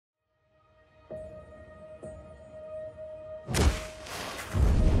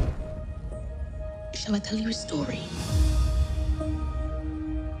shall I tell you a story?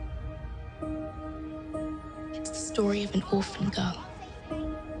 It's the story of an orphan girl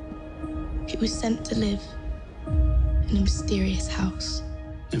who was sent to live in a mysterious house.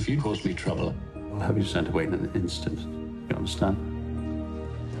 If you cause me trouble, I'll have you sent away in an instant. You understand?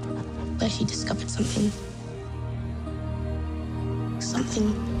 Where she discovered something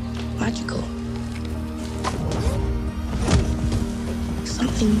magical.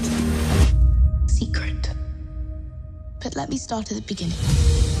 Something secret. But let me start at the beginning.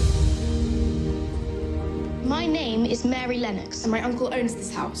 My name is Mary Lennox, and my uncle owns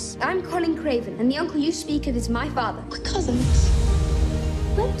this house. I'm Colin Craven, and the uncle you speak of is my father. We're cousins.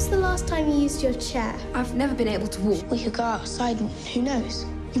 When was the last time you used your chair? I've never been able to walk. We could go outside and who knows?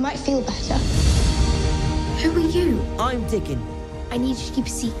 You might feel better. Who are you? I'm digging. I need you to keep a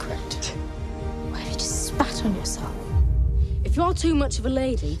secret. Why have you just spat on yourself? If you're too much of a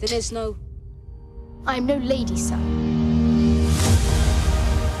lady, then there's no... I'm no lady, sir.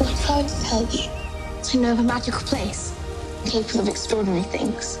 What if I were to tell you? I know of a magical place, capable of extraordinary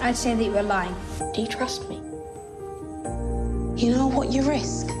things. I'd say that you were lying. Do you trust me? You know what you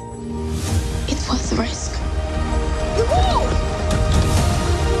risk? It's worth the risk. The wall!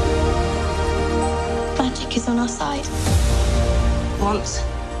 Magic is on our side. Once,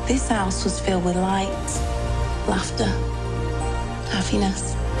 this house was filled with light, laughter,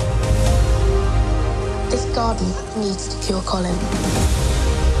 happiness. This garden needs to cure Colin.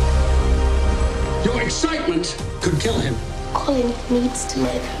 Your excitement could kill him. Colin needs to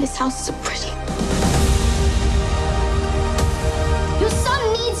live. This house is a prison. Your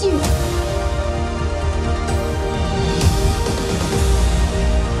son needs you!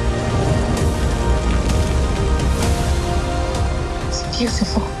 It's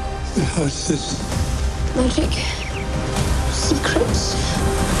beautiful. What's this? Magic. Secrets.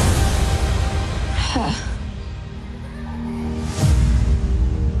 Her.